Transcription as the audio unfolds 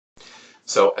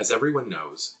So, as everyone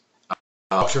knows,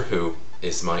 Doctor Who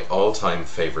is my all-time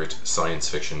favourite science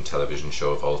fiction television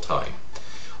show of all time.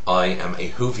 I am a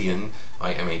Whovian,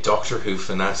 I am a Doctor Who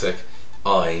fanatic,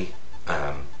 I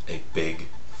am a big,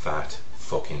 fat,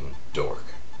 fucking dork.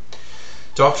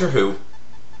 Doctor Who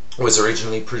was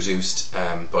originally produced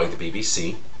by the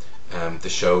BBC. The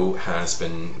show has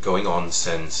been going on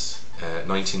since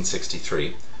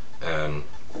 1963.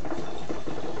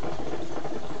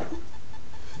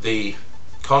 The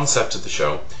concept of the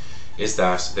show is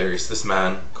that there is this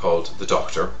man called the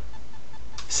Doctor,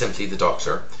 simply the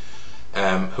Doctor,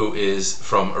 who is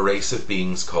from a race of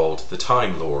beings called the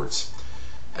Time Lords.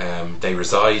 They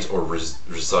reside or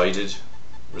resided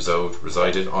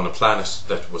on a planet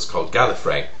that was called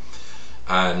Gallifrey,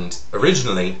 and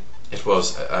originally it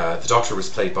was the Doctor was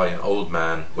played by an old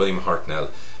man, William Hartnell,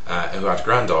 who had a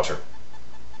granddaughter,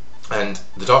 and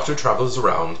the Doctor travels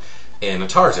around in a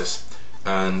TARDIS.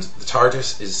 And the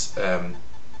TARDIS is,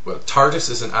 TARDIS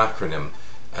is an acronym,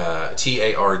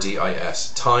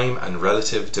 TARDIS, Time and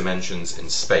Relative Dimensions in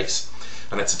Space.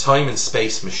 And it's a time and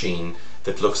space machine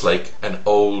that looks like an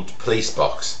old police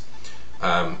box,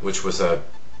 which was a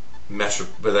metro,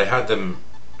 but they had them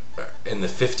in the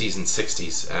 50s and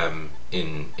 60s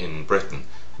in Britain,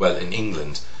 well, in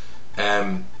England.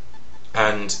 And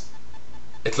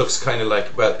it looks kind of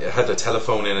like, well, it had a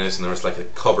telephone in it, and there was like a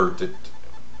cupboard that,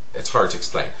 it's hard to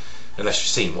explain unless you've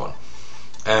seen one.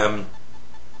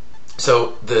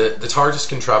 So the TARDIS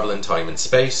can travel in time and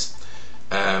space.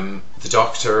 The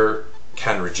Doctor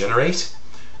can regenerate,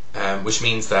 which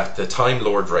means that the Time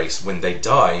Lord race, when they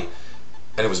die,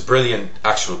 and it was brilliant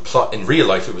actual plot in real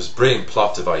life, it was a brilliant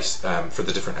plot device for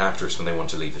the different actors when they want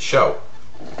to leave the show,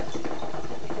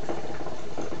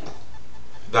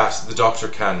 that the Doctor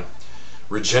can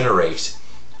regenerate.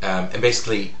 And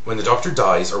basically, when the Doctor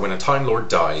dies, or when a Time Lord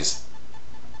dies,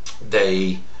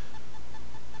 they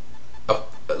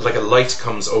like a light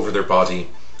comes over their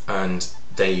body, and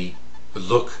they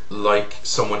look like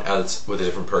someone else with a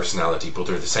different personality, but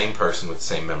they're the same person with the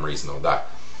same memories and all that.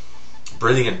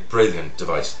 Brilliant, brilliant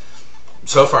device.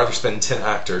 So far, there's been 10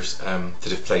 actors that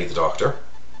have played the Doctor.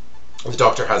 The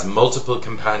Doctor has multiple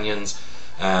companions,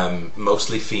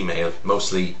 mostly female,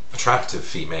 mostly attractive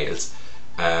females.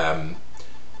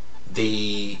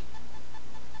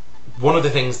 One of the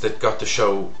things that got the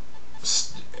show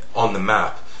on the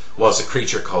map was a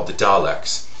creature called the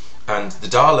Daleks, and the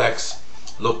Daleks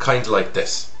look kind of like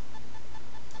this.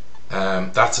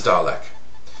 That's a Dalek.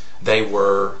 They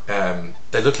were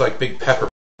they looked like big pepper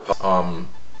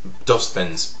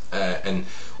dustbins, and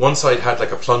one side had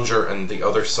like a plunger, and the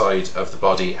other side of the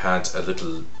body had a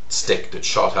little stick that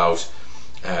shot out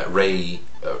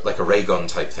like a ray gun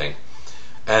type thing.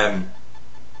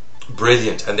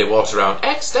 Brilliant, and they walked around,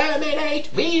 exterminate,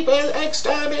 we will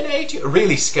exterminate you.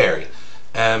 Really scary,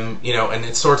 you know, and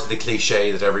it's sort of the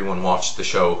cliche that everyone watched the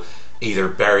show either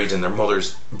buried in their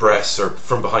mother's breasts or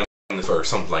from behind the fur or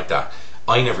something like that.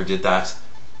 I never did that.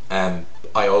 I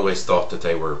always thought that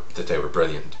they were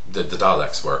brilliant. The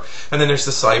Daleks were, and then there's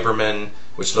the Cybermen,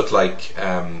 which look like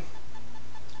they're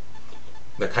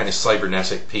kind of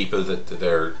cybernetic people that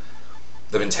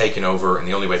they've been taken over, and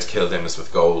the only way to kill them is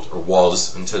with gold, or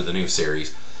was until the new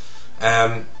series,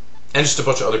 and just a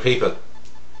bunch of other people.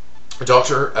 The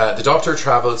Doctor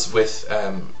travels with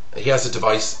he has a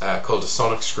device called a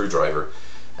sonic screwdriver,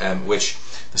 which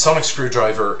the sonic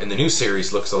screwdriver in the new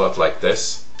series looks a lot like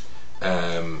this,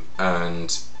 and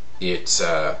it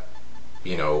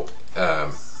you know,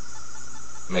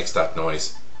 makes that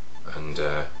noise, and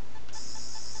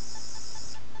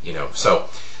you know, so.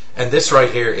 And this right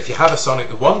here, if you have a sonic,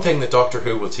 one thing that Doctor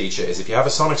Who will teach you is if you have a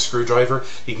sonic screwdriver,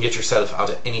 you can get yourself out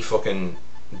of any fucking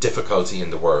difficulty in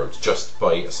the world just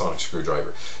by a sonic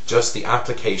screwdriver. Just the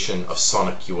application of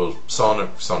sonic fuel, what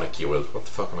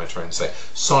the fuck am I trying to say?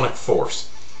 Sonic force.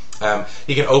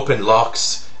 You can open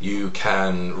locks, you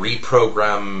can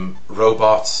reprogram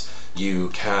robots, you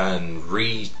can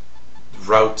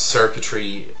reroute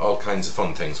circuitry, all kinds of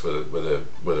fun things with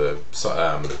a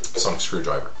sonic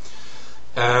screwdriver.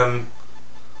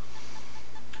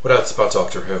 What else about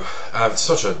Doctor Who?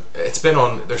 It's been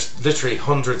on, there's literally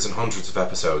hundreds and hundreds of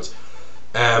episodes.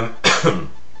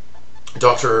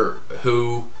 Doctor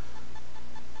Who,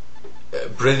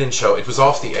 brilliant show. It was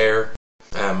off the air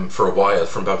for a while,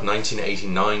 from about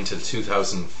 1989 till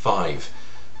 2005,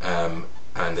 and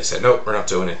they said no, we're not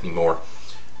doing it anymore,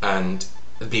 and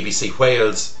the BBC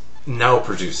Wales now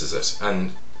produces it,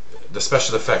 and the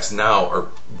special effects now are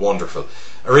wonderful.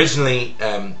 Originally,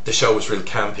 the show was real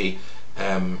campy.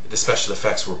 The special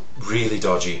effects were really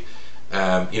dodgy.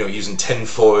 You know, using tin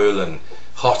foil and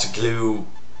hot glue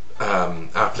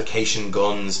application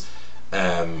guns,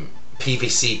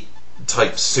 PVC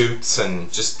type suits,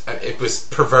 and just it was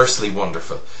perversely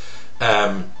wonderful.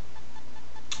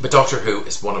 But Doctor Who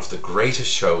is one of the greatest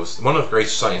shows, one of the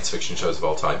greatest science fiction shows of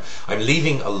all time. I'm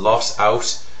leaving a lot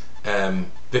out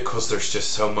because there's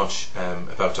just so much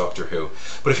about Doctor Who.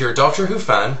 But if you're a Doctor Who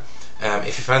fan,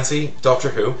 if you fancy Doctor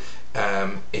Who,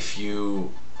 if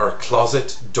you are a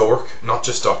closet dork, not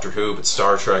just Doctor Who, but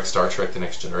Star Trek, Star Trek The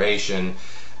Next Generation,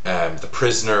 The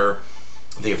Prisoner,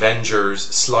 The Avengers,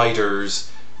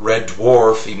 Sliders, Red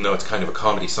Dwarf, even though it's kind of a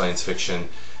comedy science fiction,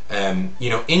 you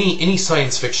know, any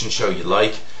science fiction show you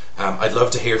like, I'd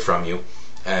love to hear from you.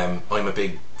 I'm a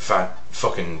big fat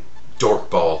fucking dork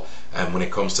ball when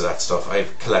it comes to that stuff. I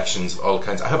have collections of all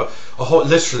kinds. I have a whole,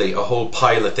 literally a whole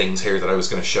pile of things here that I was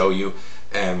going to show you.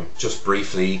 Just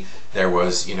briefly, there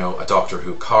was, you know, a Doctor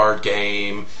Who card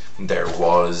game. There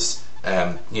was,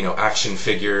 you know, action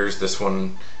figures. This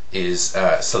one is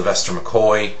Sylvester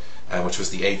McCoy, which was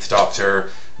the 8th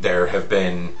Doctor. There have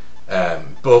been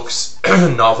books,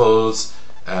 novels.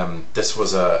 This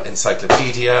was a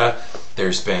encyclopedia.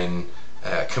 There's been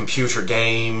computer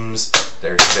games.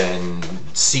 There's been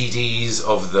CDs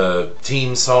of the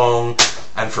theme song,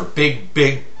 and for big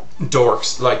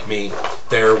dorks like me,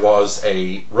 there was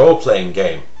a role-playing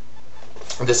game.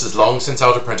 This is long since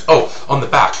out of print. Oh, on the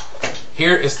back,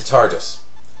 here is the TARDIS.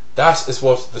 That is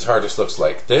what the TARDIS looks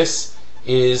like. This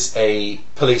is a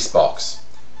police box.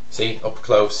 See, up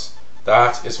close.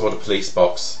 That is what a police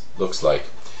box looks like.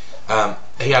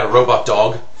 He had a robot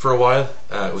dog for a while.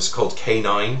 It was called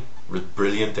K9.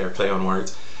 Brilliant there, play on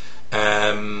words.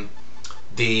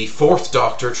 The 4th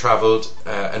Doctor travelled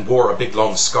and wore a big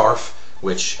long scarf,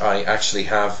 which I actually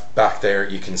have back there,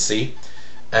 you can see,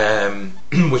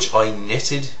 which I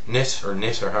knit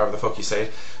or however the fuck you say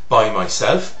it, by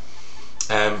myself.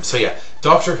 So yeah,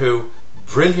 Doctor Who,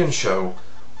 brilliant show.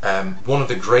 One of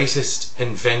the greatest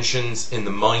inventions in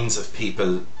the minds of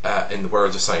people in the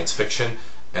world of science fiction.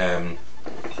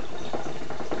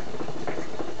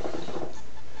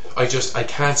 I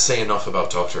can't say enough about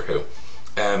Doctor Who.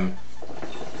 I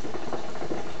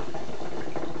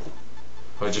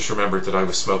just remembered that I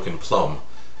was smoking plum,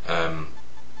 and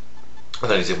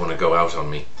that he did want to go out on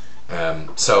me.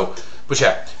 But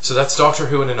yeah, so that's Doctor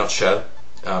Who in a nutshell.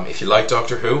 If you like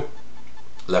Doctor Who,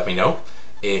 let me know.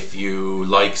 If you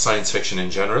like science fiction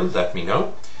in general, let me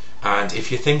know. And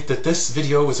if you think that this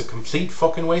video was a complete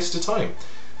fucking waste of time,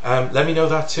 let me know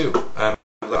that too.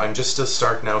 I'm just still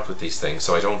starting out with these things,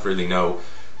 so I don't really know,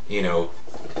 you know,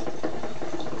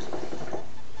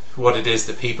 what it is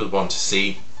that people want to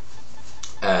see.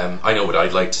 I know what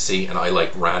I'd like to see, and I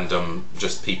like random,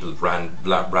 just people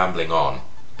rambling on,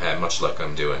 much like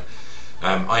I'm doing.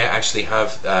 I actually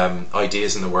have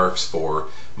ideas in the works for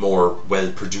more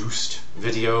well-produced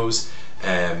videos,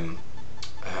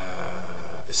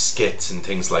 skits and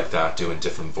things like that, doing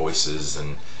different voices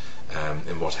and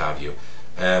what have you.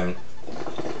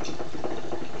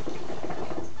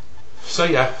 So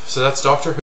yeah, so that's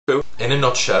Doctor Who in a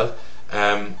nutshell.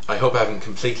 I hope I haven't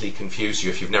completely confused you.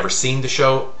 If you've never seen the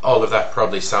show, all of that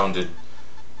probably sounded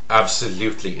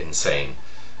absolutely insane.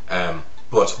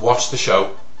 But watch the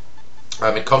show.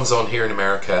 It comes on here in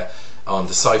America on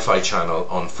the Sci-Fi Channel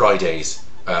on Fridays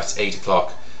at 8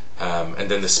 o'clock. And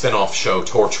then the spin-off show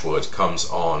Torchwood comes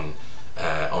on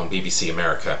BBC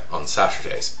America on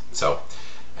Saturdays. So,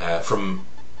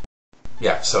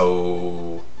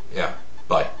 yeah,